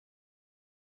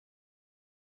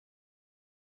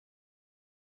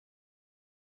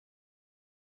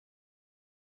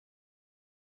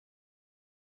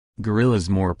Gorillas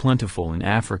more plentiful in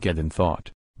Africa than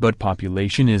thought, but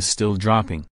population is still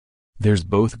dropping. There's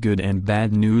both good and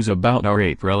bad news about our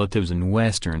ape relatives in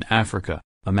Western Africa.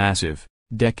 A massive,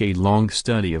 decade-long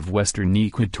study of Western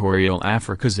equatorial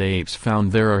Africa's apes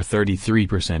found there are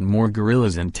 33% more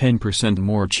gorillas and 10%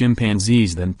 more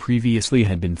chimpanzees than previously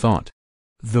had been thought.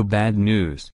 The bad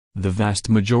news: the vast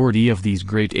majority of these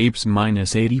great apes,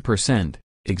 -80%,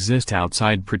 exist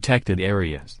outside protected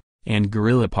areas, and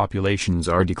gorilla populations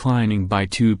are declining by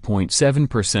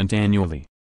 2.7% annually.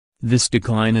 This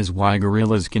decline is why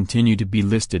gorillas continue to be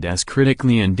listed as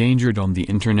critically endangered on the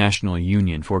International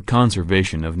Union for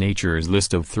Conservation of Nature's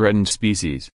list of threatened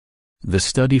species. The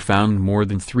study found more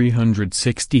than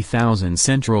 360,000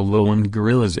 central lowland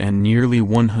gorillas and nearly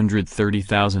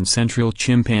 130,000 central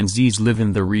chimpanzees live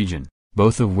in the region,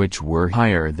 both of which were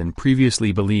higher than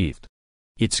previously believed.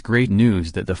 It's great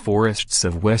news that the forests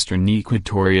of Western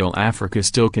equatorial Africa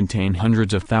still contain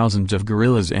hundreds of thousands of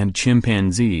gorillas and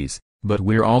chimpanzees, but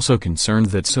we're also concerned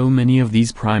that so many of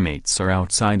these primates are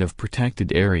outside of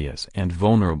protected areas and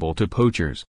vulnerable to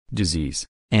poachers, disease,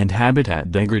 and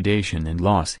habitat degradation and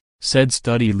loss, said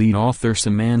study lead author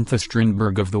Samantha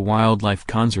Strindberg of the Wildlife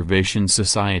Conservation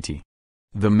Society.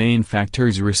 The main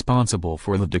factors responsible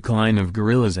for the decline of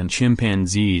gorillas and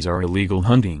chimpanzees are illegal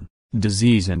hunting,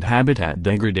 disease and habitat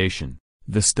degradation,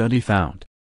 the study found.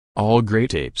 All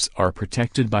great apes are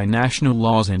protected by national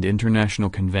laws and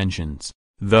international conventions.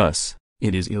 Thus,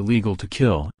 it is illegal to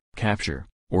kill, capture,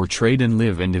 or trade and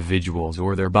live individuals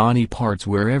or their body parts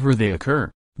wherever they occur,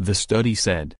 the study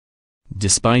said.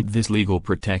 Despite this legal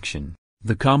protection,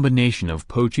 the combination of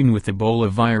poaching with Ebola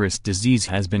virus disease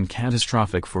has been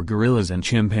catastrophic for gorillas and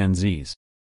chimpanzees.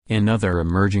 Another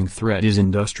emerging threat is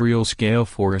industrial-scale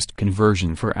forest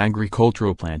conversion for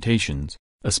agricultural plantations,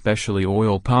 especially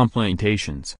oil palm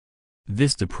plantations.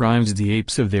 This deprives the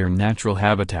apes of their natural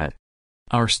habitat.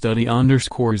 Our study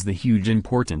underscores the huge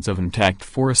importance of intact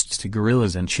forests to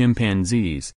gorillas and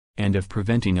chimpanzees, and of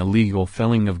preventing illegal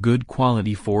felling of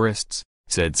good-quality forests,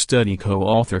 said study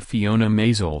co-author Fiona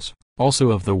Maisels,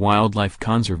 also of the Wildlife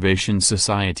Conservation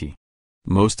Society.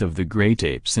 Most of the great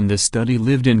apes in this study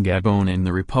lived in Gabon and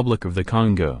the Republic of the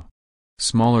Congo.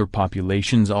 Smaller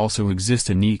populations also exist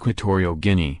in Equatorial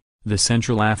Guinea, the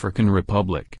Central African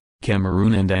Republic,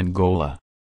 Cameroon and Angola.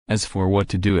 As for what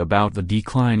to do about the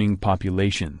declining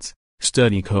populations,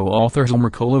 study co-author Elmer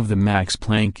Cole of the Max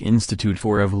Planck Institute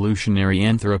for Evolutionary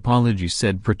Anthropology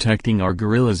said protecting our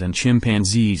gorillas and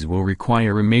chimpanzees will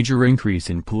require a major increase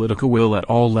in political will at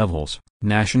all levels,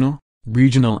 national,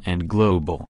 regional and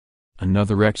global.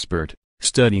 Another expert,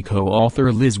 study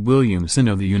co-author Liz Williamson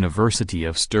of the University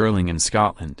of Stirling in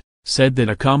Scotland, said that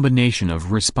a combination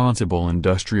of responsible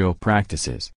industrial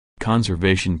practices,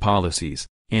 conservation policies,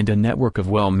 and a network of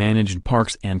well-managed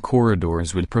parks and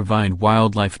corridors would provide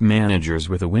wildlife managers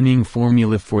with a winning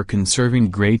formula for conserving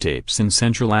great apes in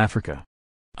Central Africa.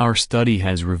 Our study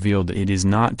has revealed that it is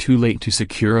not too late to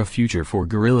secure a future for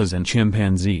gorillas and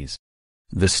chimpanzees.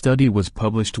 The study was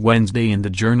published Wednesday in the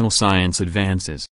journal Science Advances.